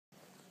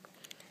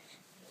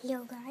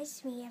Yo guys,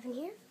 it's me Evan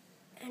here,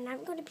 and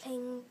I'm going to be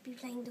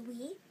playing the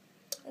Wii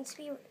and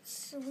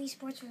Wii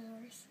Sports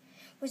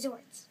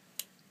Resorts.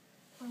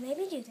 What made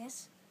me do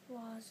this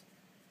was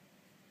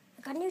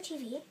I got a new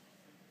TV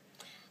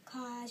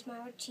because my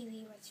old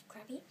TV was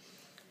crappy.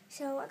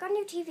 So I got a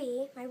new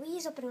TV, my Wii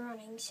is up and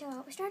running,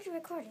 so I started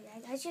recording.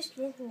 I was just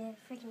listening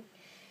to freaking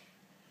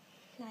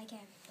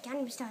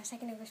Gangnam Style.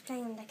 Second I was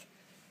playing, like,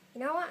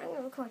 you know what, I'm going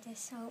to record this.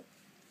 So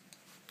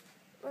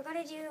we're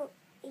going to do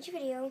each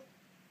video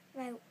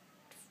about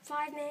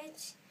 5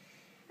 minutes.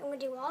 I'm going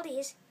to do all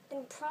these,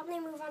 then probably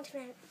move on to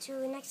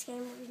the next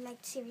game, like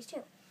Series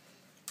 2.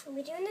 I'll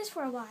be doing this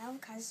for a while,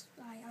 because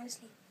I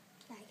honestly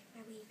like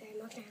my Wii very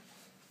much now.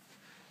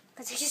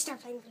 Because I just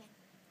started playing it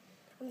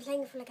I'm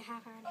playing it for like a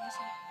half hour now,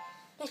 so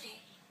let's play.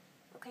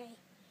 Okay.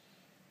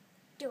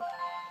 Do it.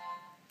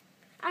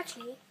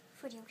 Actually,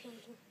 for the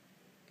occasion.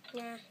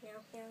 No,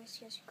 it's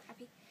just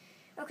crappy.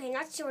 Okay,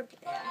 not sword,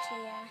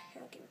 actually, I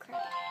don't give a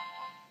crap.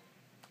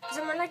 Because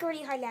I'm on like a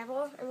really high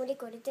level. I'm really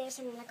good at this.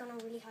 I'm like on a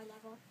really high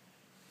level.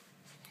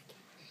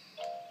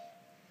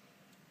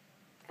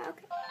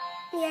 Okay.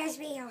 Yes,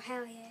 me. Oh,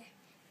 hell yeah.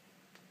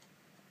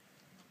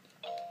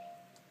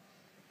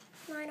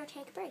 Why not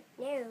take a break?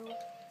 No.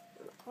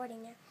 I'm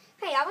recording now.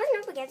 Hey, I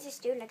wasn't up against this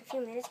dude like a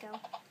few minutes ago.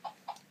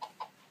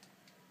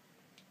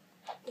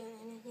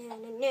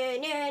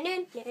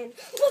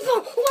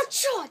 What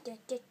shot?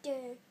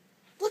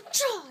 What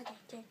shot?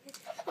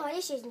 Oh,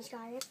 this isn't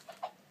Skyrim.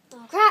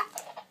 Oh, crap.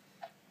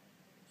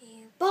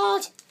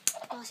 Bald!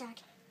 Ball sack.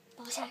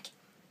 Ball sack.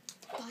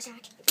 Ball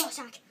sack. Ball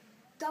sack.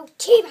 Go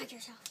teabag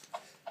yourself.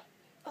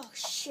 Oh,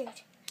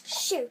 shoot.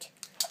 Shoot.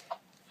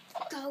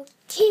 Go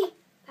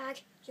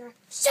teabag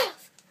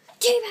yourself.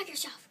 Teabag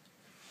yourself.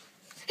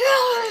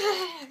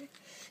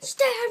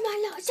 Stay on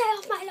my lawn. Stay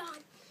off my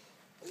lawn.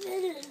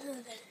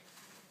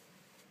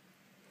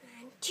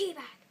 And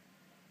teabag.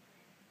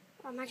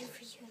 Oh, imagine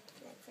for you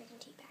to like freaking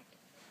teabag.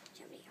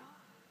 Somebody.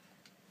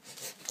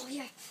 Oh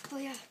yeah. Oh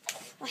yeah.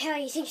 Oh hell,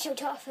 you think so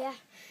tough, yeah?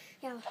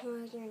 Yeah,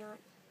 well, you're not.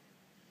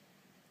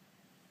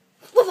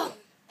 Whoa!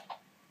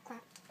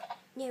 Crap.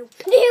 No.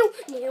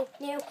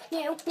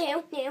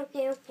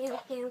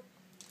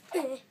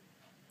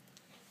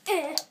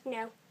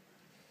 No.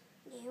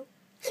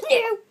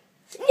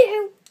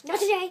 Not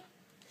today.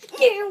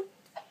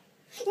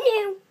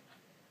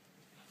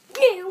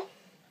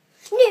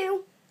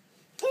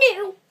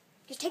 No.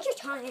 Just take your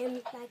time.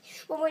 Like,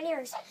 well, when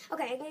you're,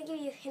 okay, I'm gonna give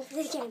you a hint for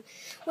this game.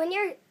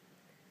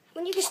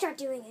 When you can start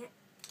doing it,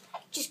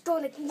 just go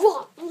like,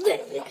 whoa,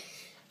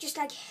 just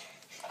like,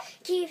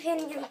 keep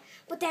hitting him.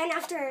 But then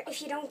after,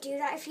 if you don't do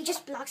that, if he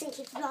just blocks and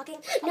keeps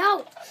blocking,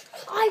 no,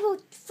 I will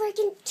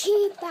freaking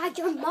teabag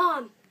your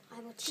mom.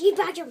 I will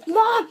teabag your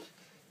mom.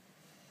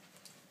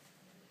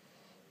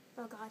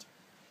 Oh God,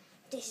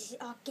 this is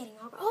getting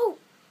awkward.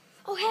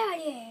 Oh hell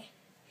yeah.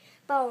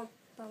 Boom,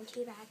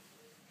 teabag.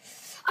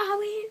 I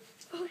win.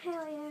 Oh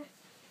hell yeah.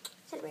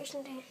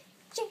 Celebration day.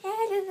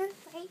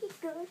 Celebrate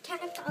good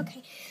times.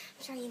 Okay, I'm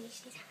sorry you need to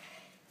see that.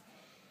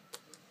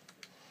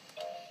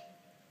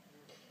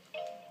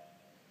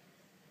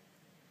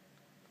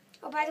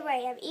 Oh, by the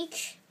way,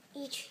 each,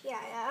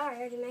 yeah, I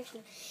already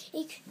mentioned it.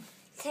 Each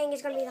thing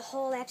is going to be the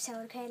whole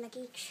episode, okay? Like,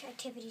 each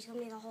activity is going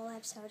to be the whole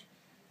episode,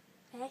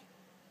 okay?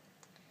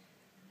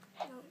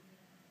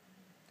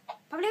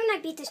 Probably when I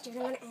beat this dude,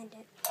 I'm going to end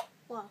it.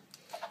 Well,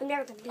 I'm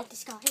never going to beat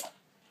this guy.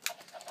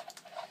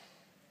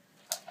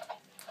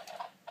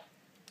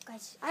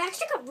 Guys, I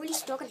actually got really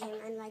stuck on him,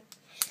 and, like,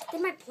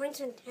 then my points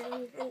went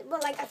down, and, well,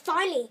 like, I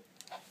finally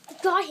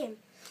got him.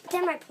 But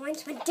then my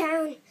points went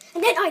down,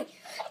 and then I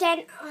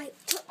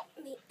took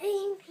me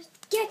aim just to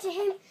get to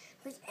him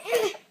with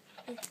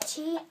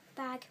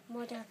teabag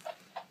mother.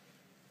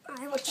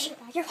 I will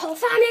teabag your whole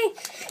family.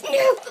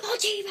 No, I'll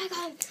teabag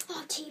on.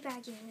 I'll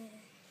teabag you.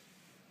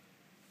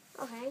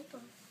 Okay.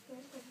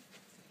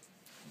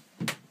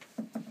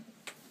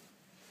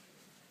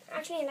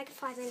 Actually, in like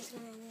 5 minutes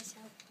I'm in this,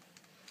 so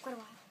quite a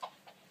while.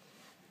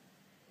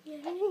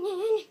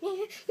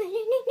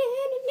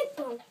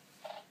 Boom.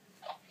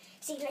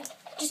 See, like,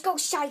 just go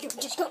psycho.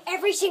 Just go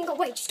every single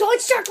way. Just go in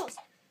circles.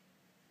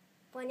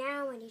 But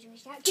now, when you do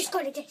that, just go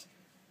like this.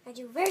 I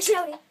do very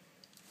slowly.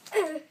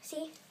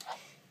 See?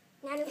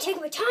 Now I'm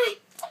taking my time.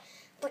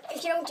 But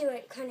if you don't do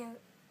it kind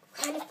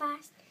of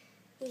fast,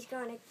 he's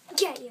gonna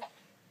get you.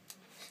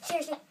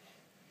 Seriously.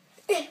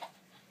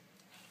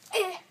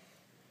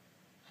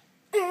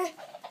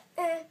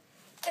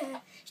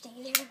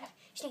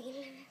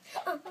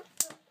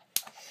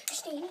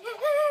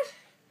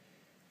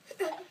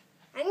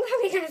 I'm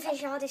probably going to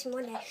finish all this in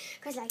one day,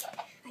 because, like,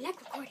 I like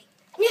recording.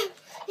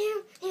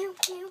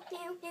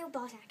 No,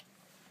 ball sack.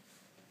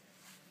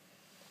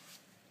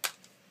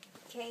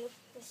 Okay,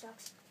 this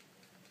sucks.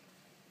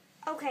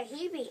 Okay,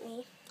 he beat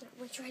me,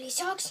 which really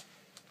sucks.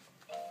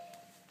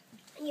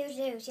 You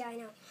lose, yeah, I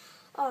know.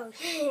 Oh,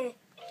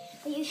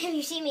 if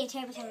you see me at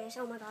table tennis,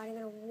 oh my God, I'm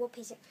going to whoop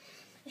his ass.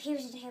 If he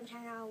was at table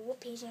tennis, I'll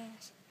whoop his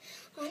ass.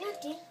 Oh,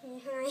 not this.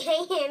 I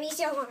hate him, he's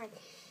so hard.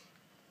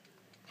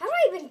 How do I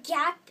even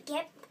get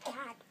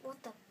what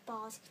the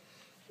balls?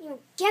 You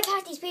get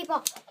past these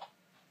people.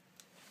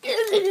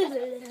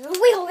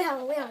 Wheel,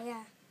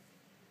 yeah.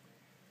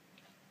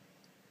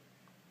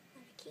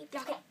 Keep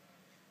blocking.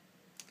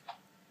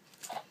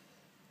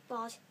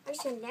 Balls. I'm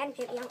just gonna let him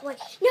hit me out the way.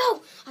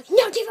 No! I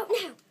cannot give up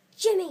now!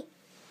 Jimmy!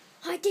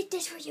 I did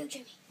this for you,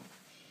 Jimmy.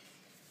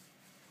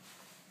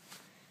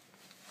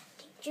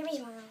 Jimmy's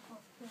my uncle.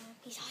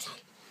 He's awesome.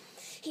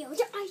 He owns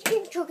an ice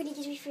cream truck and he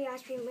gives me free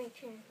ice cream.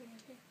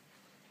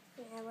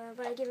 Yeah, well,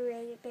 but I give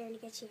it barely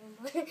gets you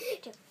anymore.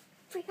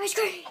 Free ice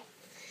cream!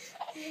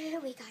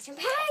 We got some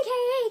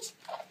pancakes!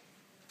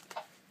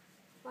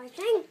 Well, I was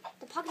playing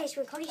the Pocket Ace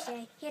with Cody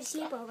today. He had a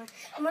sleepover.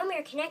 And when we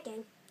were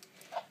connecting,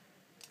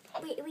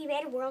 we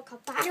made a World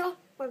Cup battle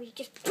where we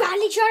just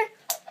battled each other.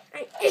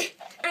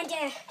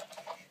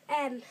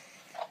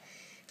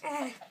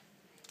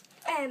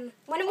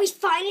 When we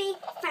finally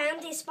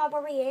found this spot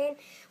where we're in,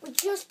 we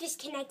just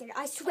disconnected.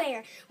 I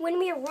swear, when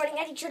we were running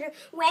at each other,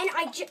 when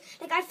I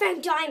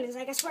found diamonds,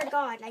 like I swear to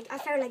God, like I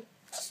found like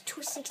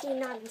 216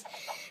 diamonds.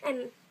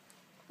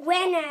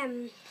 When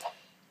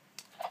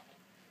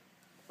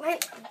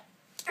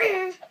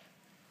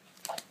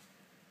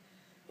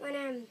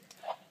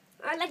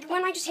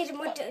I just hit him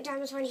with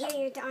diamonds when he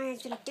hit the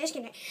irons to like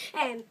disconnect.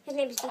 His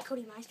name is D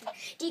Cody Master.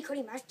 D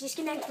Cody Master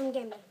disconnect from the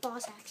game with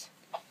boss axe.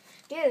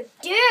 Dude,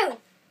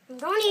 I'm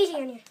going easy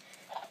on you.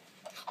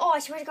 Oh, I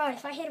swear to God,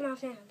 if I hit him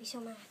off now, I'd be so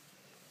mad.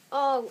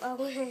 Oh,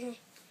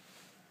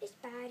 it's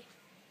bad.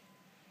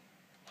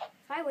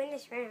 If I win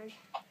this round,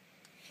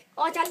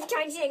 oh, that's the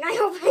tiny thing. I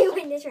hope I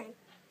win this round.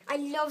 I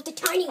love the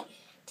tiny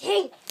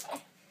thing.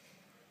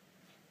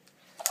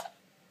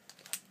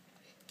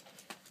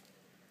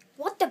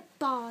 What the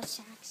ball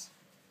sacks?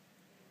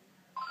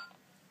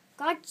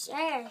 God,